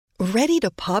Ready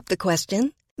to pop the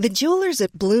question? The jewelers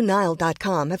at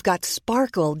BlueNile.com have got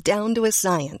sparkle down to a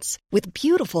science with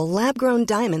beautiful lab-grown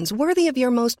diamonds worthy of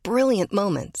your most brilliant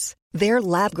moments. Their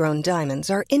lab-grown diamonds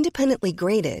are independently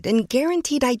graded and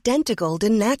guaranteed identical to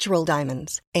natural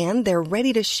diamonds, and they're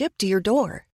ready to ship to your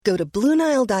door. Go to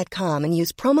BlueNile.com and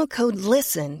use promo code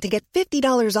LISTEN to get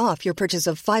 $50 off your purchase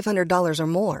of $500 or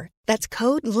more. That's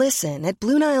code LISTEN at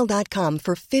BlueNile.com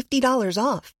for $50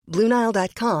 off.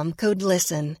 BlueNile.com, code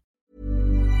LISTEN.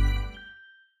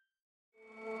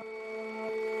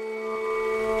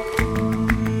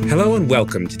 Hello and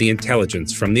welcome to The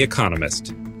Intelligence from The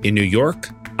Economist. In New York,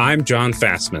 I'm John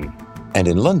Fassman. And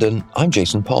in London, I'm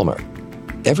Jason Palmer.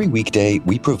 Every weekday,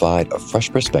 we provide a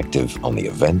fresh perspective on the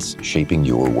events shaping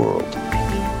your world.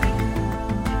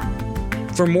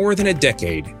 For more than a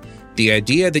decade, the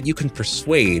idea that you can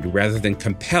persuade rather than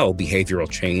compel behavioral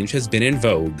change has been in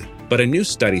vogue. But a new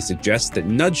study suggests that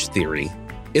nudge theory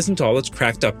isn't all it's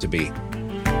cracked up to be.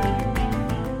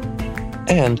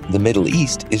 And the Middle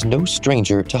East is no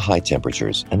stranger to high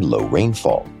temperatures and low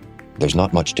rainfall. There's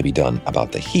not much to be done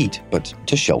about the heat, but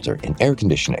to shelter in air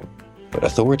conditioning. But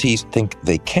authorities think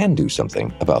they can do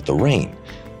something about the rain.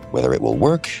 Whether it will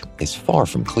work is far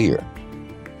from clear.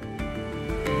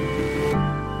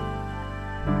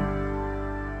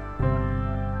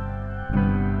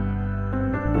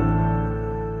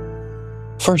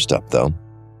 First up, though,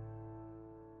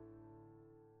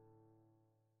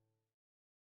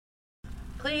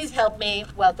 please help me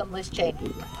welcome Liz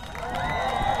Cheney.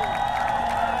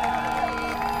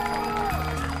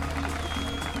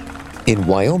 In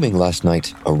Wyoming last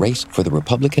night, a race for the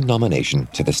Republican nomination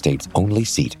to the state's only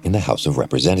seat in the House of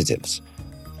Representatives.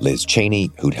 Liz Cheney,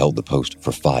 who'd held the post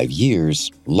for 5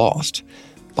 years, lost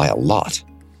by a lot.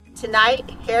 Tonight,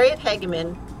 Harriet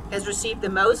Hageman has received the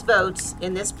most votes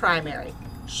in this primary.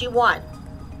 She won.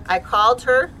 I called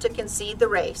her to concede the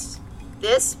race.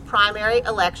 This primary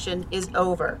election is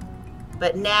over,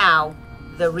 but now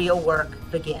the real work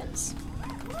begins.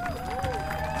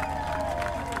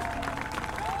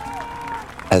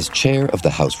 As chair of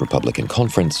the House Republican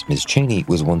Conference, Ms. Cheney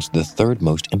was once the third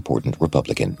most important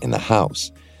Republican in the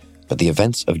House. But the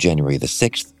events of January the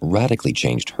 6th radically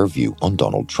changed her view on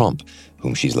Donald Trump,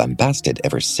 whom she's lambasted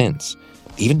ever since,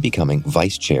 even becoming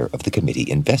vice chair of the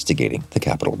committee investigating the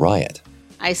Capitol riot.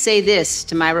 I say this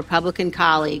to my Republican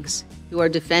colleagues who are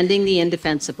defending the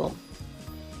indefensible.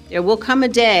 There will come a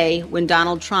day when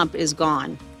Donald Trump is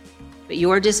gone, but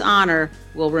your dishonor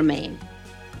will remain.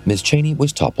 Ms. Cheney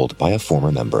was toppled by a former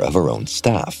member of her own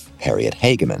staff, Harriet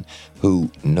Hageman,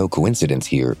 who, no coincidence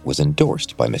here, was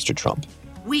endorsed by Mr. Trump.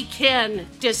 We can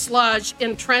dislodge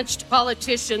entrenched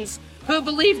politicians who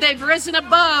believe they've risen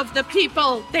above the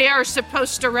people they are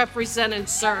supposed to represent and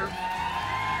serve.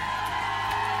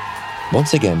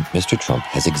 Once again, Mr. Trump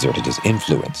has exerted his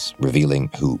influence, revealing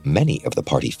who many of the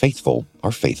party faithful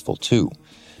are faithful to.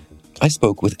 I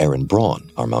spoke with Aaron Braun,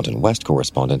 our Mountain West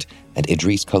correspondent, and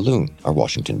Idris Kaloun, our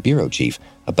Washington bureau chief,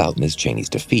 about Ms. Cheney's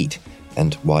defeat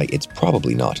and why it's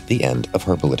probably not the end of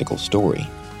her political story.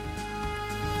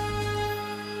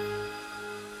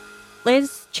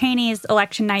 Liz Cheney's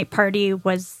election night party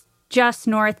was just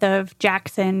north of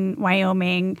Jackson,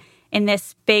 Wyoming, in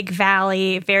this big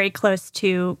valley very close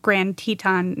to Grand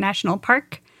Teton National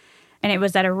Park. And it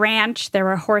was at a ranch. There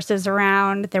were horses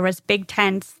around. There was big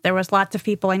tents. There was lots of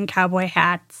people in cowboy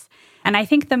hats. And I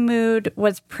think the mood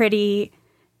was pretty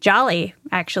jolly,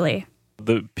 actually.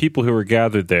 The people who were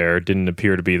gathered there didn't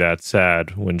appear to be that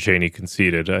sad when Cheney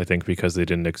conceded, I think because they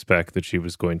didn't expect that she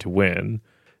was going to win.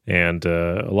 And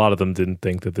a lot of them didn't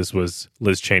think that this was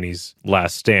Liz Cheney's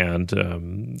last stand.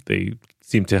 They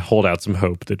seemed to hold out some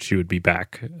hope that she would be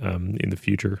back in the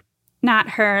future. Not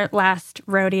her last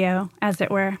rodeo, as it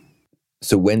were.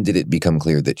 So when did it become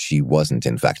clear that she wasn't,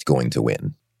 in fact, going to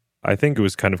win? I think it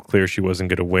was kind of clear she wasn't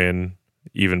going to win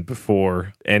even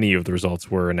before any of the results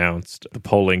were announced. The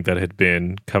polling that had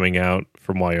been coming out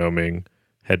from Wyoming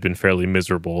had been fairly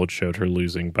miserable. It showed her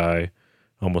losing by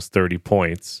almost 30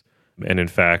 points. And in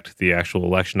fact, the actual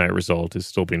election night result is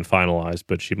still being finalized,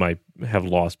 but she might have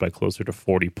lost by closer to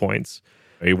 40 points.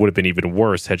 It would have been even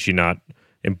worse had she not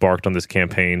embarked on this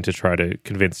campaign to try to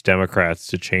convince Democrats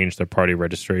to change their party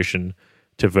registration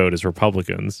to vote as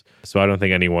Republicans. So I don't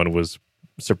think anyone was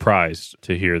surprised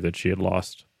to hear that she had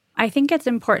lost. I think it's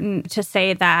important to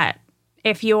say that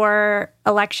if your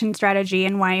election strategy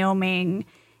in Wyoming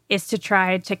is to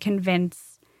try to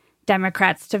convince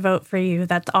Democrats to vote for you,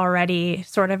 that's already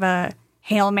sort of a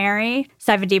Hail Mary.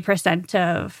 70%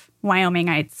 of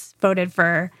Wyomingites voted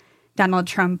for Donald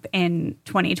Trump in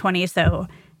 2020, so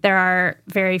there are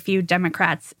very few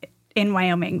Democrats in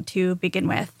Wyoming to begin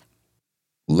with.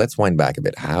 let's wind back a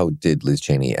bit. How did Liz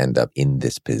Cheney end up in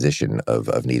this position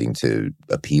of needing to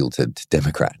appeal to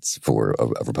Democrats for a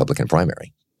Republican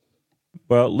primary?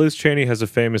 Well, Liz Cheney has a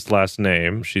famous last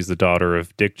name. She's the daughter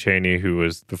of Dick Cheney, who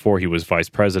was, before he was vice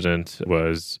president,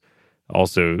 was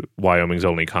also Wyoming's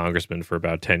only congressman for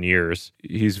about 10 years.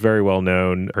 He's very well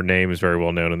known. Her name is very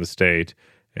well known in the state.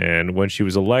 And when she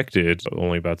was elected,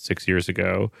 only about 6 years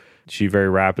ago, she very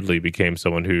rapidly became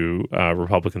someone who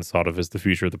Republicans thought of as the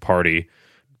future of the party.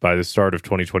 By the start of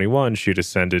 2021, she had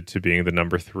ascended to being the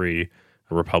number 3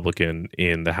 Republican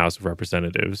in the House of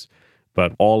Representatives.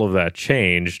 But all of that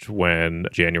changed when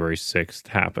January 6th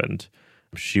happened.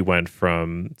 She went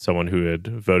from someone who had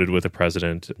voted with the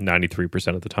president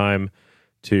 93% of the time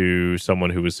to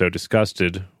someone who was so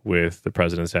disgusted with the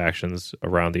president's actions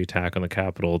around the attack on the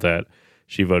Capitol that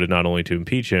she voted not only to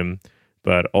impeach him,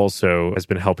 but also has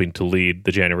been helping to lead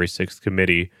the January 6th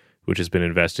committee, which has been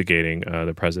investigating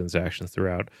the president's actions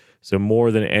throughout. So more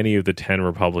than any of the 10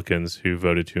 Republicans who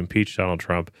voted to impeach Donald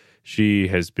Trump, she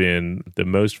has been the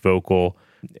most vocal,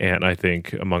 and I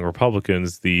think among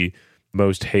Republicans, the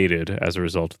most hated as a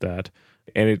result of that.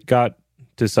 And it got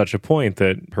to such a point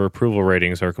that her approval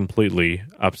ratings are completely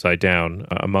upside down.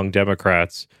 Among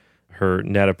Democrats, her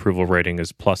net approval rating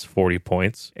is plus 40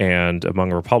 points, and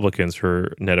among Republicans,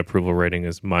 her net approval rating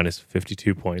is minus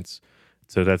 52 points.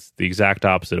 So that's the exact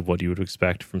opposite of what you would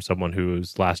expect from someone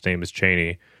whose last name is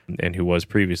Cheney and who was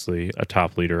previously a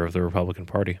top leader of the Republican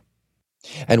Party.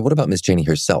 And what about Ms. Cheney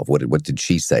herself? What did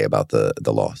she say about the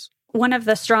loss? One of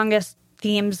the strongest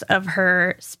themes of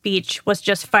her speech was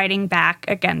just fighting back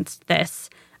against this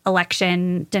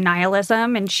election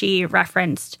denialism. And she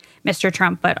referenced Mr.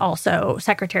 Trump, but also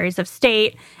secretaries of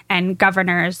state and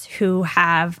governors who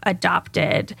have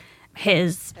adopted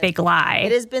his big lie.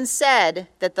 It has been said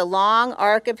that the long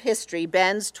arc of history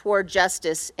bends toward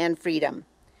justice and freedom.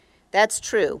 That's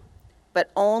true,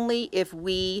 but only if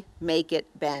we make it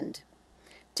bend.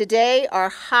 Today, our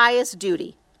highest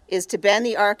duty is to bend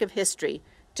the arc of history,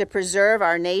 to preserve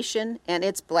our nation and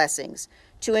its blessings,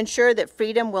 to ensure that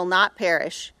freedom will not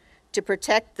perish, to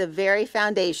protect the very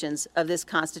foundations of this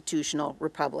constitutional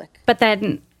republic. But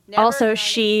then also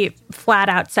she flat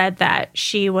out said that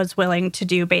she was willing to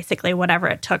do basically whatever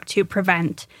it took to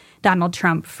prevent Donald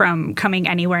Trump from coming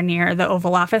anywhere near the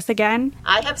Oval Office again.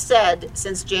 I have said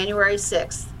since January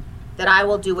 6th that I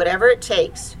will do whatever it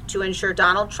takes to ensure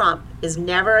Donald Trump is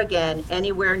never again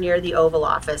anywhere near the Oval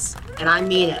Office, and I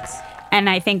mean it. And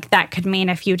I think that could mean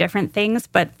a few different things,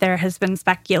 but there has been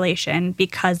speculation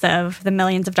because of the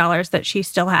millions of dollars that she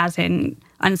still has in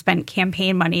unspent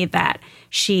campaign money that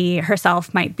she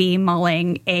herself might be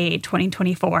mulling a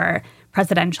 2024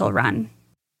 presidential run.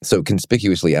 So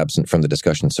conspicuously absent from the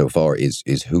discussion so far is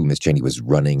who Ms. Cheney was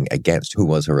running against. Who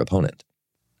was her opponent?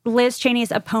 Liz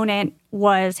Cheney's opponent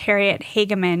was Harriet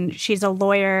Hageman. She's a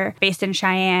lawyer based in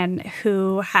Cheyenne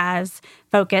who has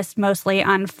focused mostly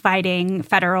on fighting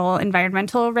federal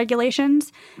environmental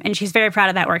regulations. And she's very proud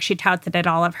of that work. She touts it at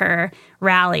all of her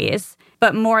rallies.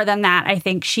 But more than that, I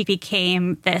think she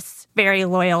became this very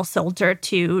loyal soldier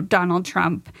to Donald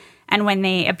Trump. And when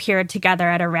they appeared together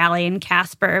at a rally in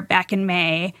Casper back in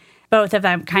May, both of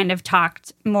them kind of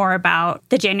talked more about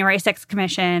the January 6th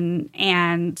Commission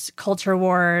and culture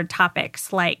war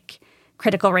topics like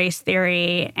critical race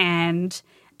theory and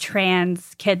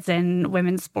trans kids in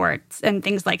women's sports and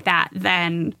things like that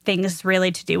than things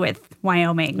really to do with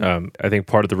Wyoming. I think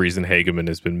part of the reason Hageman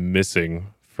has been missing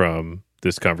from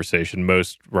this conversation,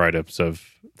 most write-ups of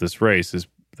this race, is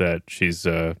that she's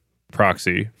a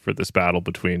proxy for this battle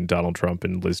between Donald Trump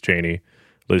and Liz Cheney.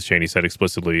 Liz Cheney said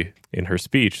explicitly in her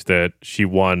speech that she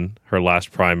won her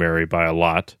last primary by a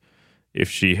lot. If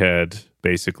she had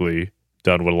basically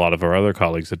done what a lot of her other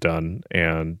colleagues had done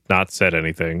and not said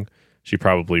anything, she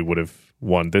probably would have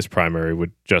won this primary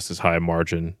with just as high a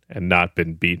margin and not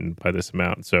been beaten by this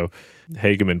amount. So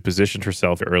Hageman positioned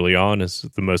herself early on as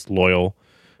the most loyal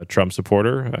Trump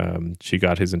supporter. She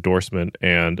got his endorsement,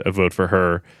 and a vote for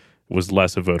her was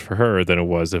less a vote for her than it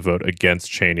was a vote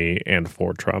against Cheney and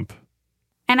for Trump.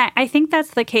 And I think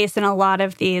that's the case in a lot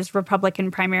of these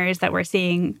Republican primaries that we're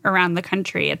seeing around the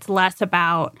country. It's less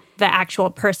about the actual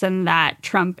person that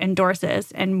Trump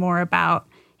endorses and more about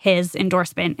his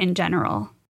endorsement in general.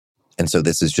 And so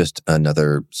this is just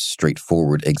another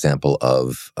straightforward example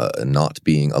of not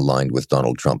being aligned with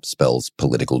Donald Trump spells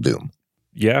political doom.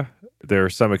 Yeah, there are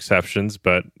some exceptions,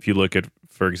 but if you look at,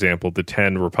 for example, the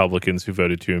 10 Republicans who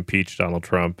voted to impeach Donald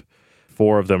Trump,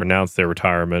 4 of them announced their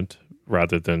retirement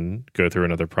rather than go through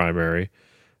another primary.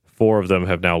 4 of them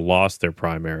have now lost their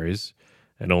primaries,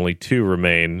 and only 2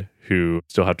 remain who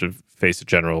still have to face a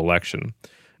general election.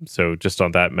 So just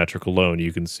on that metric alone,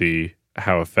 you can see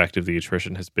how effective the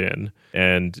attrition has been.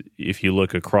 And if you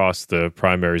look across the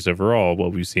primaries overall,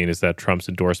 what we've seen is that Trump's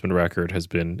endorsement record has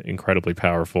been incredibly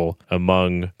powerful.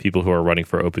 Among people who are running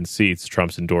for open seats,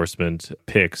 Trump's endorsement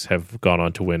picks have gone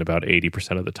on to win about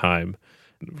 80% of the time.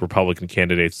 Republican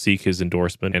candidates seek his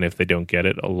endorsement, and if they don't get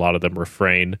it, a lot of them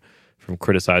refrain from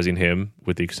criticizing him,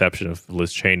 with the exception of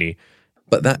Liz Cheney.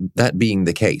 But that being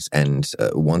the case, and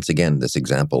once again, this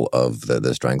example of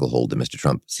the stranglehold that Mr.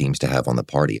 Trump seems to have on the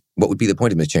party, what would be the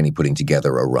point of Ms. Cheney putting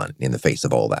together a run in the face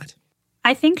of all that?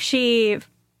 I think she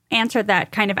answered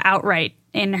that kind of outright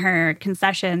in her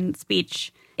concession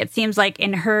speech. It seems like,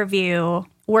 in her view,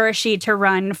 were she to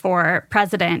run for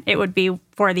president, it would be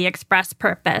for the express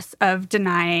purpose of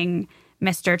denying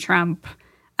Mr. Trump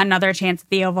another chance at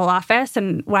the Oval Office,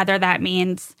 and whether that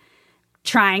means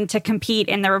trying to compete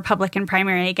in the Republican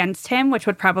primary against him, which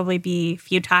would probably be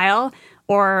futile,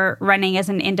 or running as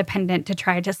an independent to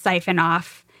try to siphon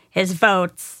off his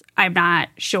votes. I'm not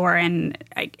sure, and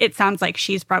it sounds like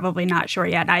she's probably not sure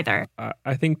yet either.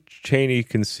 I think Cheney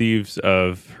conceives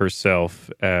of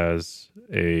herself as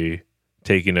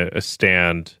taking a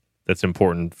stand that's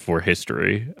important for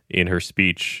history. In her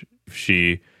speech,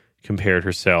 she compared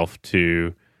herself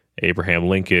to Abraham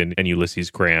Lincoln and Ulysses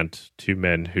Grant, two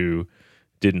men who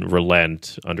didn't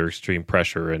relent under extreme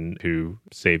pressure and who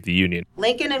saved the Union.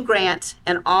 Lincoln and Grant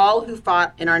and all who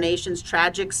fought in our nation's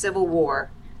tragic Civil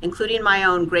War, including my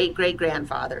own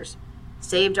great-great-grandfathers,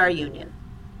 saved our Union.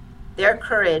 Their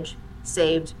courage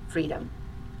saved freedom.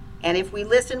 And if we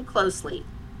listen closely,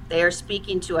 they are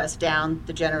speaking to us down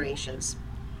the generations.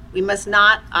 We must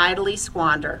not idly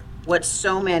squander what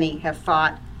so many have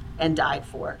fought and died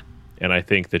for. And I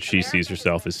think that she sees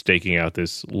herself as staking out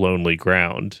this lonely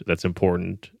ground that's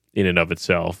important in and of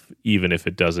itself, even if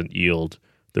it doesn't yield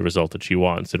the result that she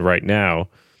wants. And right now,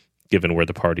 given where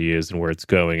the party is and where it's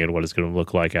going and what it's going to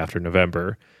look like after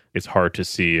November, it's hard to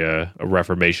see a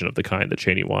reformation of the kind that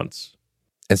Cheney wants.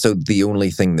 And so the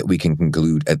only thing that we can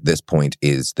conclude at this point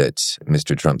is that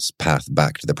Mr. Trump's path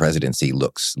back to the presidency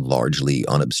looks largely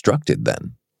unobstructed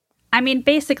then. I mean,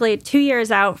 basically 2 years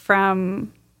out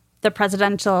from the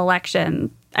presidential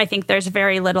election, I think there's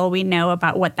very little we know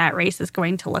about what that race is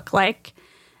going to look like.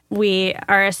 We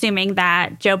are assuming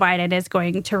that Joe Biden is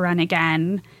going to run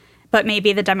again, but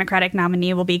maybe the Democratic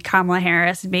nominee will be Kamala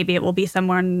Harris, maybe it will be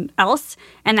someone else,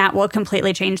 and that will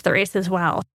completely change the race as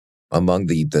well. Among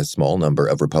the small number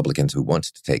of Republicans who want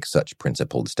to take such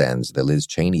principled stands, the Liz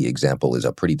Cheney example is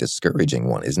a pretty discouraging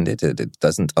one, isn't it?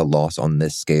 Doesn't a loss on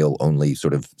this scale only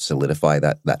sort of solidify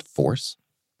that force?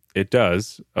 It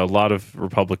does. A lot of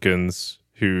Republicans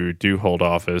who do hold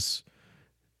office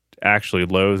actually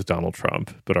loathe Donald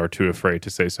Trump, but are too afraid to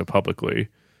say so publicly.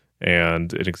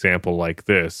 And an example like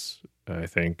this, I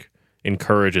think,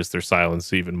 encourages their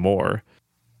silence even more.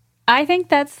 I think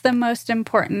that's the most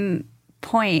important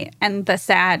point and the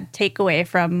sad takeaway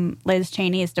from Liz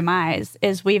Cheney's demise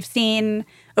is we've seen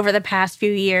over the past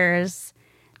few years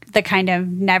the kind of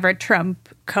never Trump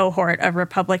cohort of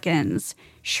Republicans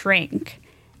shrink.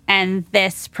 And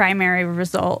this primary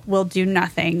result will do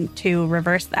nothing to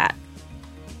reverse that.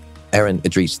 Erin,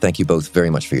 Idris, thank you both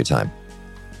very much for your time.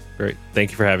 Great.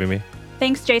 Thank you for having me.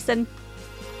 Thanks, Jason.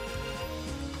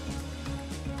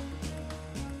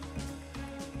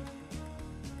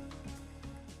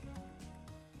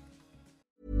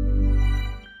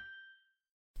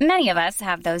 Many of us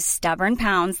have those stubborn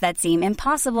pounds that seem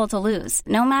impossible to lose,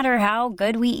 no matter how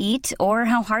good we eat or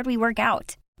how hard we work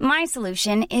out. My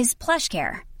solution is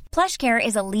PlushCare. PlushCare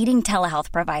is a leading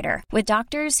telehealth provider with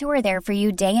doctors who are there for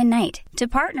you day and night to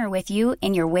partner with you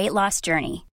in your weight loss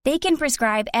journey. They can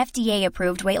prescribe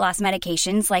FDA-approved weight loss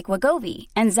medications like Wegovy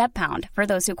and Zepbound for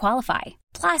those who qualify.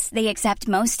 Plus, they accept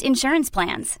most insurance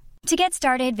plans. To get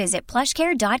started, visit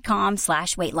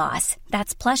plushcare.com/weightloss.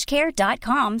 That's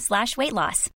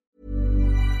plushcare.com/weightloss.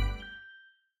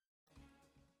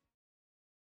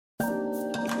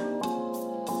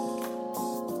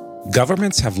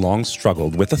 Governments have long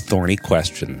struggled with a thorny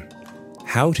question: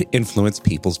 how to influence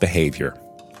people's behavior.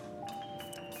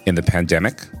 In the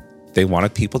pandemic, they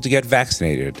wanted people to get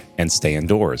vaccinated and stay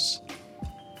indoors.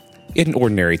 In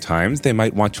ordinary times, they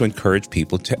might want to encourage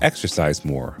people to exercise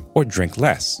more or drink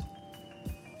less.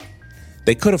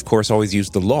 They could, of course, always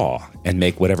use the law and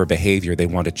make whatever behavior they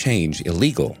want to change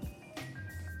illegal.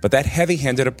 But that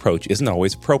heavy-handed approach isn't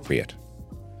always appropriate.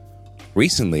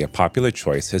 Recently, a popular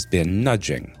choice has been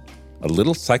nudging, a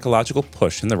little psychological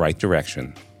push in the right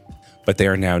direction. But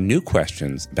there are now new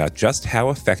questions about just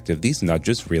how effective these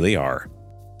nudges really are.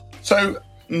 So,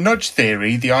 nudge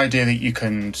theory, the idea that you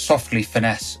can softly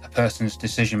finesse a person's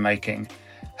decision-making,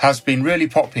 has been really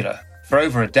popular for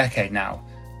over a decade now.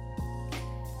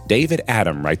 David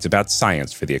Adam writes about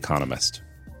science for The Economist.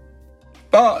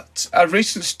 But a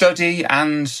recent study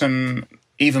and some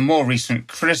even more recent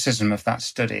criticism of that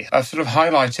study have sort of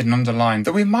highlighted and underlined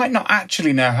that we might not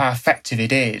actually know how effective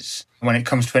it is when it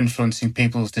comes to influencing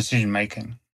people's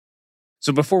decision-making.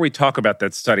 So before we talk about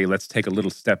that study, let's take a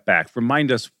little step back.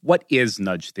 Remind us, what is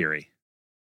nudge theory?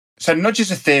 So nudge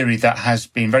is a theory that has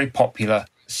been very popular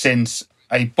since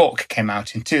a book came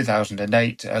out in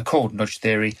 2008 called Nudge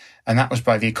Theory, and that was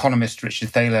by the economist Richard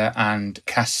Thaler and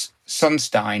Cass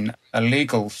Sunstein, a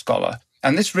legal scholar.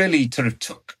 And this really sort of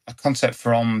took a concept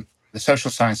from the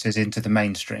social sciences into the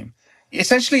mainstream.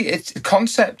 Essentially, it's a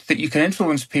concept that you can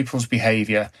influence people's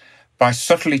behaviour by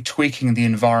subtly tweaking the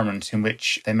environment in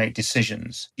which they make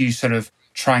decisions. You sort of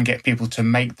try and get people to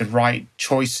make the right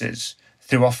choices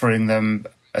through offering them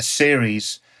a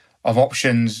series of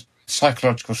options,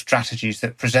 psychological strategies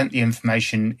that present the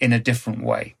information in a different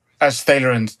way. As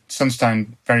Thaler and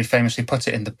Sunstein very famously put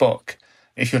it in the book,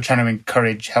 if you're trying to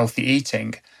encourage healthy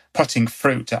eating, putting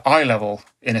fruit at eye level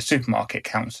in a supermarket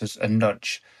counts as a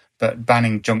nudge, but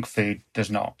banning junk food does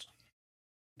not.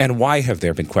 And why have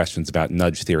there been questions about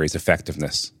nudge theory's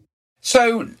effectiveness?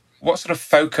 So what sort of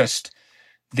focused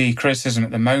the criticism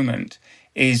at the moment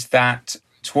is that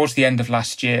towards the end of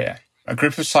last year, a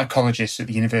group of psychologists at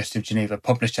the University of Geneva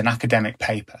published an academic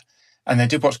paper, and they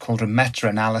did what's called a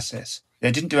meta-analysis.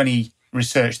 They didn't do any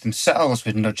research themselves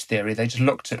with nudge theory. They just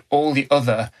looked at all the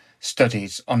other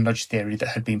studies on nudge theory that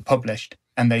had been published,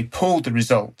 and they pulled the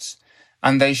results.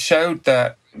 And they showed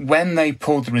that when they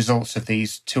pulled the results of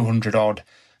these 200-odd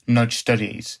nudge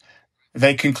studies,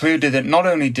 they concluded that not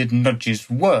only did nudges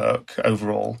work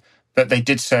overall, but they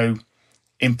did so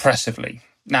impressively.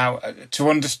 Now, to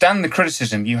understand the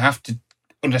criticism, you have to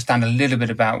understand a little bit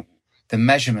about the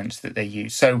measurements that they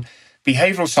use. So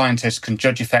behavioural scientists can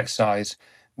judge effect size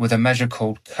with a measure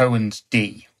called Cohen's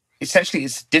d. Essentially,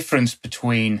 it's the difference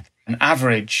between an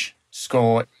average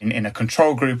score in a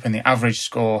control group and the average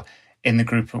score in the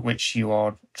group at which you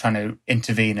are trying to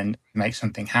intervene and make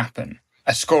something happen.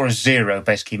 A score of 0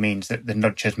 basically means that the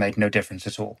nudge has made no difference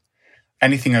at all.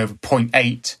 Anything over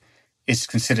 0.8 is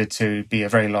considered to be a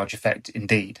very large effect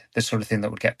indeed, the sort of thing that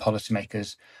would get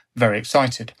policymakers very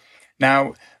excited.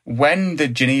 Now, when the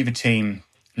Geneva team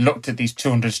looked at these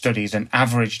 200 studies and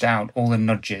averaged out all the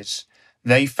nudges,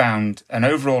 they found an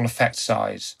overall effect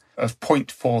size of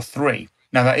 0.43.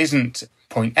 Now, that isn't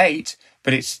 0.8,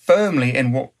 but it's firmly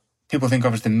in what people think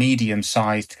of as the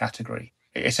medium-sized category.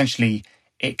 Essentially,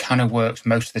 it kind of works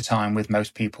most of the time with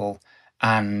most people,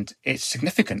 and it's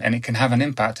significant and it can have an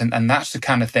impact. And that's the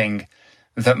kind of thing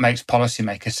that makes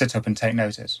policymakers sit up and take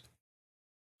notice.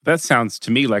 That sounds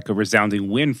to me like a resounding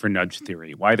win for nudge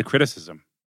theory. Why the criticism?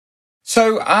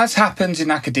 So as happens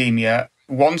in academia,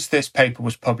 once this paper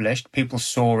was published, people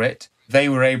saw it. They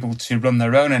were able to run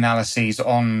their own analyses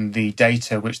on the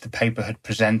data which the paper had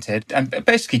presented and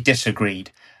basically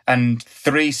disagreed. And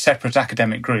 3 separate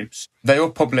academic groups, they all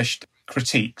published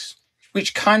critiques,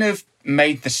 which kind of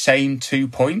made the same 2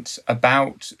 points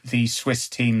about the Swiss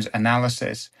team's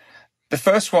analysis. The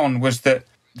first one was that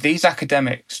these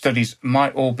academic studies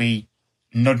might all be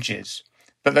nudges,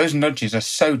 but those nudges are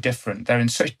so different. They're in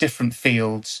such different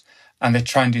fields and they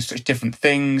try and do such different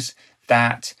things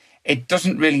that it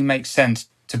doesn't really make sense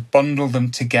to bundle them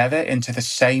together into the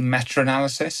same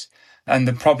meta-analysis. And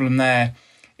the problem there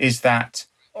is that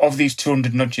of these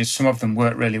 200 nudges, some of them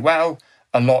work really well,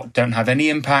 a lot don't have any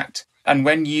impact. And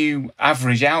when you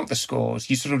average out the scores,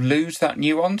 you sort of lose that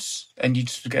nuance and you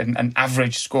just get an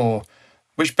average score,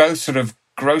 which both sort of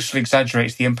grossly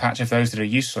exaggerates the impact of those that are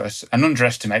useless and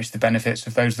underestimates the benefits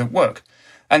of those that work.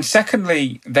 And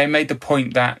secondly, they made the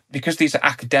point that because these are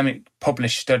academic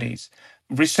published studies,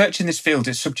 research in this field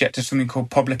is subject to something called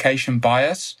publication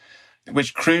bias,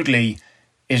 which crudely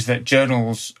is that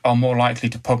journals are more likely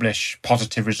to publish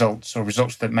positive results or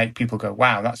results that make people go,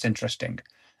 wow, that's interesting.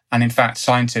 And in fact,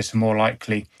 scientists are more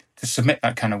likely to submit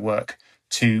that kind of work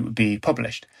to be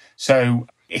published. So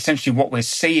essentially what we're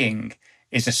seeing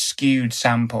is a skewed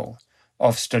sample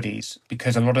of studies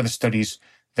because a lot of the studies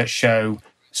that show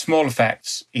small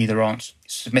effects either aren't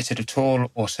submitted at all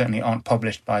or certainly aren't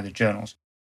published by the journals.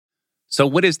 So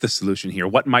what is the solution here?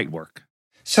 What might work?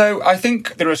 So I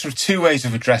think there are sort of 2 ways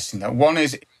of addressing that. One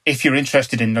is if you're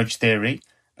interested in nudge theory,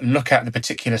 look at the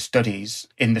particular studies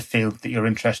in the field that you're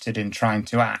interested in trying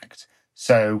to act.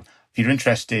 So if you're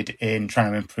interested in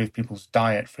trying to improve people's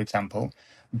diet, for example,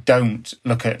 don't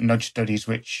look at nudge studies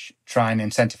which try and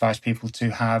incentivize people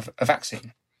to have a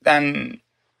vaccine. And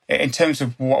in terms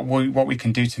of what we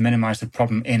can do to minimize the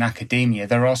problem in academia,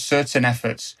 there are certain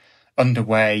efforts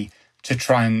underway to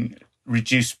try and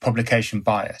reduce publication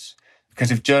bias.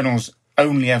 Because if journals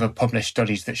only ever publish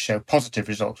studies that show positive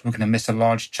results, we're going to miss a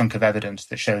large chunk of evidence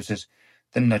that shows us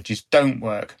that nudges don't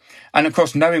work. And of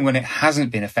course, knowing when it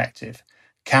hasn't been effective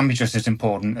can be just as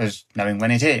important as knowing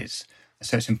when it is.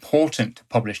 So it's important to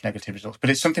publish negative results, but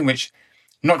it's something which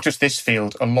not just this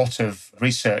field, a lot of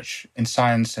research in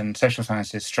science and social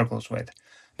sciences struggles with.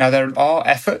 Now, there are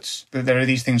efforts, there are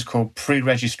these things called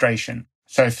pre-registration.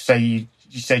 So if, say,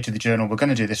 you say to the journal, we're going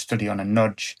to do this study on a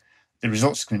nudge, the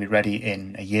results are going to be ready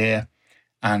in a year,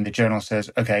 and the journal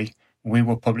says, okay, we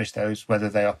will publish those, whether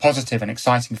they are positive and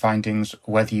exciting findings,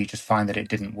 or whether you just find that it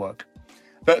didn't work.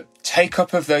 But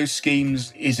take-up of those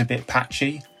schemes is a bit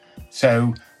patchy,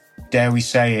 so dare we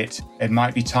say it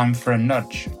might be time for a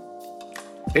nudge.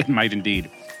 It might indeed.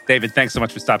 David, thanks so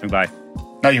much for stopping by.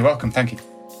 No, you're welcome. Thank you.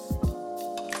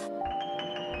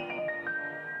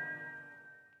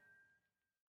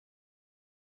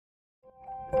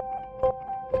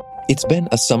 It's been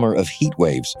a summer of heat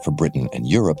waves for Britain and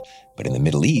Europe, but in the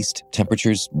Middle East,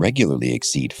 temperatures regularly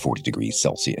exceed 40 degrees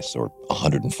Celsius or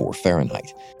 104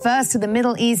 Fahrenheit. First to the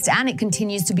Middle East, and it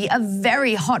continues to be a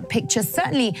very hot picture,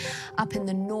 certainly up in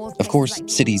the north. Of course,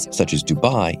 cities such as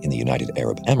Dubai in the United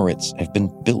Arab Emirates have been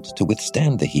built to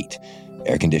withstand the heat.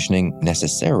 Air conditioning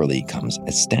necessarily comes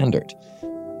as standard.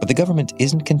 But the government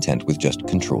isn't content with just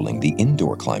controlling the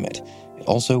indoor climate. It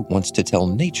also wants to tell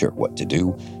nature what to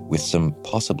do with some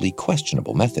possibly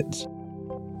questionable methods.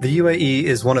 The UAE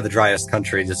is one of the driest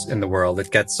countries in the world. It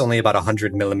gets only about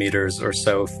 100 millimeters or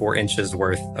so, 4 inches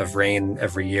worth of rain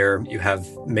every year. You have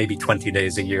maybe 20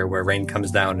 days a year where rain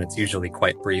comes down, and it's usually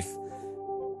quite brief.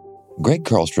 Greg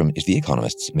Karlstrom is The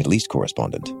Economist's Middle East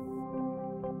correspondent.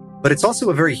 But it's also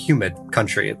a very humid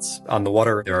country. It's on the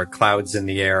water. There are clouds in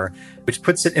the air, which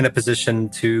puts it in a position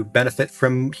to benefit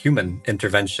from human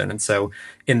intervention. And so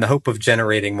in the hope of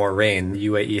generating more rain, the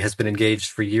UAE has been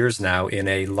engaged for years now in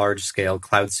a large-scale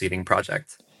cloud seeding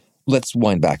project. Let's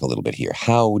wind back a little bit here.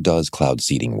 How does cloud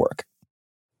seeding work?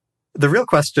 The real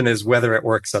question is whether it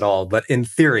works at all. But in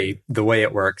theory, the way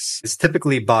it works is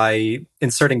typically by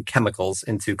inserting chemicals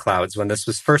into clouds. When this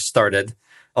was first started,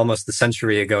 almost a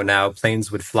century ago now, planes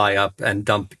would fly up and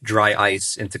dump dry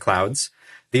ice into clouds.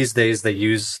 These days, they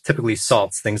use typically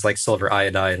salts, things like silver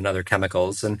iodide and other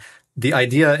chemicals. And the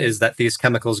idea is that these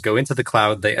chemicals go into the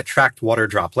cloud, they attract water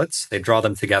droplets, they draw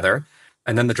them together,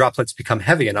 and then the droplets become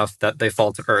heavy enough that they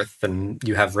fall to earth and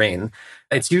you have rain.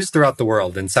 It's used throughout the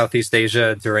world. In Southeast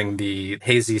Asia, during the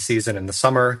hazy season in the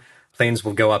summer, planes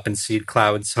will go up and seed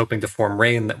clouds, hoping to form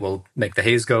rain that will make the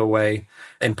haze go away.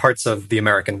 In parts of the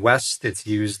American West, it's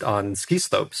used on ski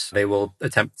slopes. They will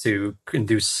attempt to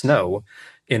induce snow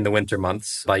in the winter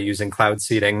months by using cloud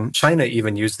seeding. China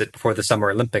even used it before the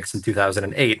Summer Olympics in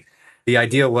 2008. The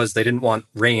idea was they didn't want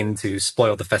rain to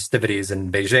spoil the festivities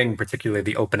in Beijing, particularly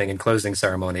the opening and closing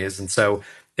ceremonies. And so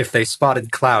if they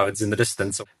spotted clouds in the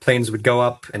distance, planes would go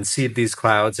up and seed these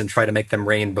clouds and try to make them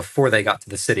rain before they got to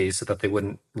the city so that they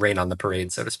wouldn't rain on the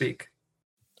parade, so to speak.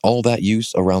 All that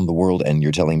use around the world, and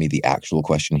you're telling me the actual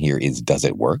question here is, does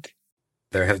it work?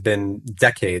 There have been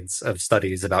decades of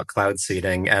studies about cloud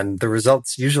seeding, and the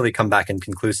results usually come back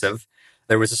inconclusive.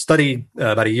 There was a study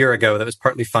about a year ago that was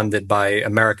partly funded by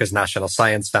America's National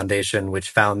Science Foundation, which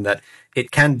found that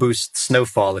it can boost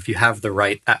snowfall if you have the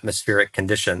right atmospheric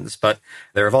conditions. But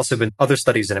there have also been other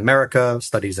studies in America,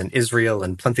 studies in Israel,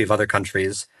 and plenty of other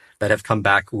countries that have come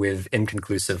back with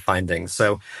inconclusive findings.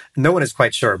 So no one is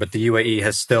quite sure, but the UAE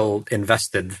has still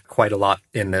invested quite a lot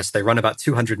in this. They run about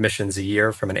 200 missions a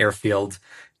year from an airfield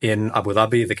in Abu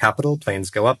Dhabi, the capital.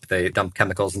 Planes go up, they dump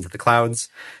chemicals into the clouds.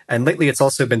 And lately, it's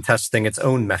also been testing its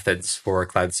own methods for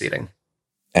cloud seeding.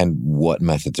 And what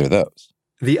methods are those?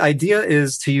 The idea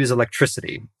is to use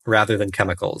electricity rather than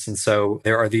chemicals. And so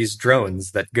there are these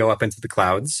drones that go up into the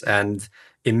clouds and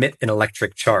emit an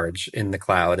electric charge in the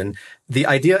cloud. And the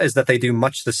idea is that they do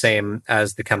much the same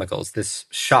as the chemicals. This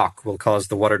shock will cause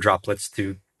the water droplets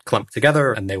to clump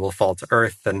together and they will fall to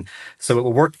earth. And so it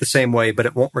will work the same way, but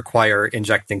it won't require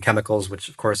injecting chemicals, which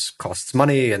of course costs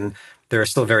money. And there are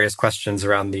still various questions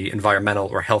around the environmental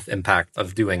or health impact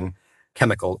of doing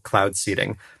chemical cloud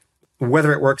seeding.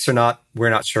 Whether it works or not, we're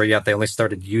not sure yet. They only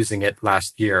started using it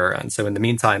last year. And so in the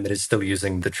meantime, it is still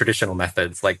using the traditional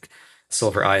methods like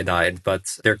silver iodide,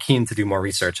 but they're keen to do more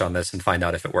research on this and find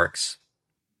out if it works.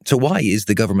 So why is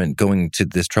the government going to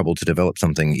this trouble to develop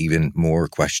something even more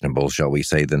questionable, shall we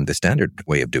say, than the standard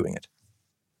way of doing it?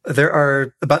 There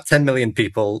are about 10 million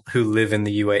people who live in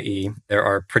the UAE. There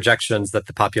are projections that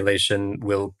the population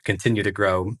will continue to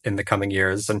grow in the coming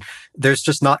years. And there's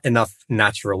just not enough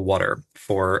natural water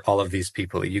for all of these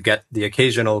people. You get the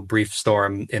occasional brief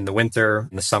storm in the winter.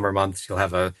 In the summer months, you'll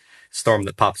have a storm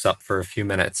that pops up for a few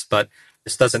minutes. But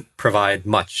this doesn't provide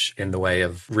much in the way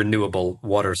of renewable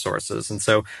water sources. And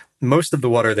so most of the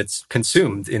water that's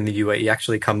consumed in the UAE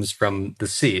actually comes from the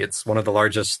sea. It's one of the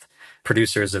largest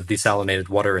producers of desalinated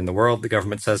water in the world. The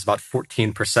government says about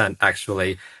 14%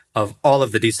 actually of all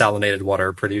of the desalinated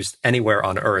water produced anywhere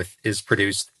on Earth is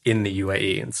produced in the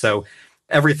UAE. And so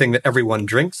everything that everyone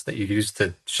drinks, that you use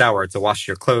to shower, to wash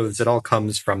your clothes, it all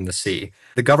comes from the sea.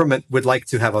 The government would like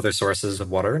to have other sources of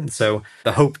water. And so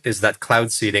the hope is that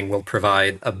cloud seeding will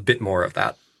provide a bit more of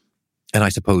that. And I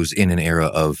suppose in an era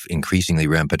of increasingly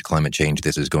rampant climate change,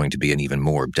 this is going to be an even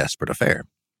more desperate affair.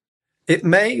 It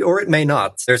may or it may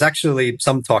not. There's actually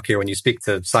some talk here when you speak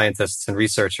to scientists and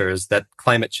researchers that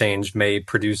climate change may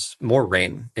produce more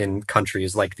rain in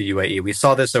countries like the UAE. We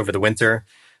saw this over the winter,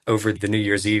 over the New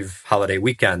Year's Eve holiday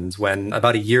weekend, when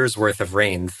about a year's worth of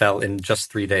rain fell in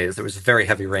just 3 days. There was very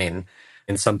heavy rain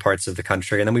in some parts of the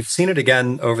country. And then we've seen it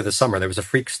again over the summer. There was a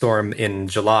freak storm in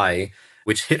July,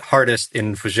 which hit hardest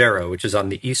in Fujairah, which is on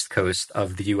the east coast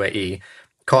of the UAE,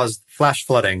 caused flash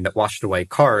flooding that washed away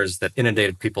cars, that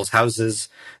inundated people's houses.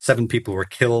 7 people were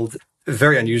killed.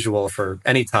 Very unusual for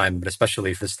any time, but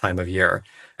especially for this time of year.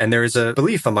 And there is a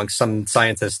belief amongst some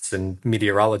scientists and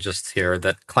meteorologists here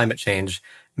that climate change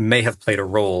may have played a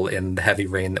role in the heavy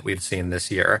rain that we've seen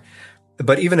this year.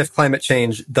 But even if climate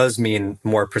change does mean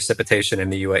more precipitation in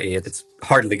the UAE, it's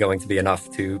hardly going to be enough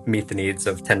to meet the needs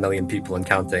of 10 million people and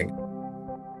counting.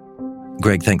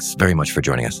 Greg, thanks very much for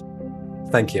joining us.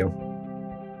 Thank you.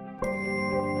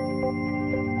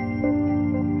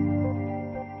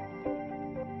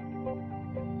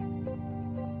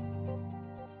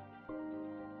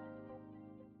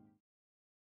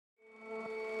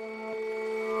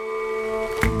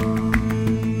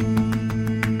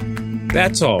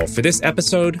 That's all for this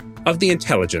episode of The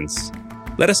Intelligence.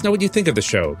 Let us know what you think of the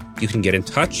show. You can get in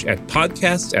touch at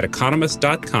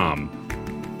podcast@economist.com.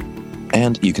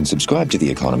 And you can subscribe to The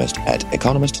Economist at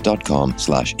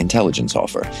economist.com/intelligence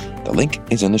offer. The link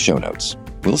is in the show notes.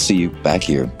 We'll see you back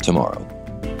here tomorrow.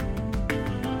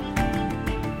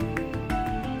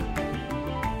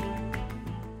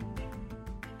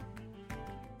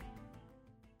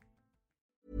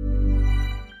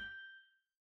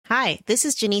 Hi, this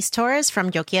is Janice Torres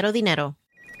from Yo Quiero Dinero.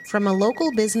 From a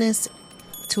local business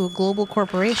to a global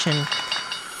corporation,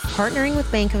 partnering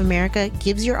with Bank of America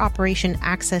gives your operation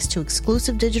access to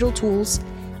exclusive digital tools,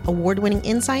 award-winning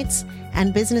insights,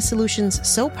 and business solutions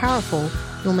so powerful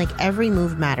you'll make every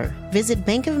move matter. Visit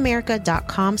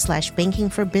bankofamerica.com/banking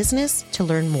for business to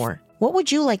learn more. What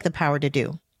would you like the power to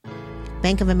do?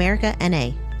 Bank of America,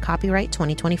 N.A., copyright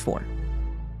 2024.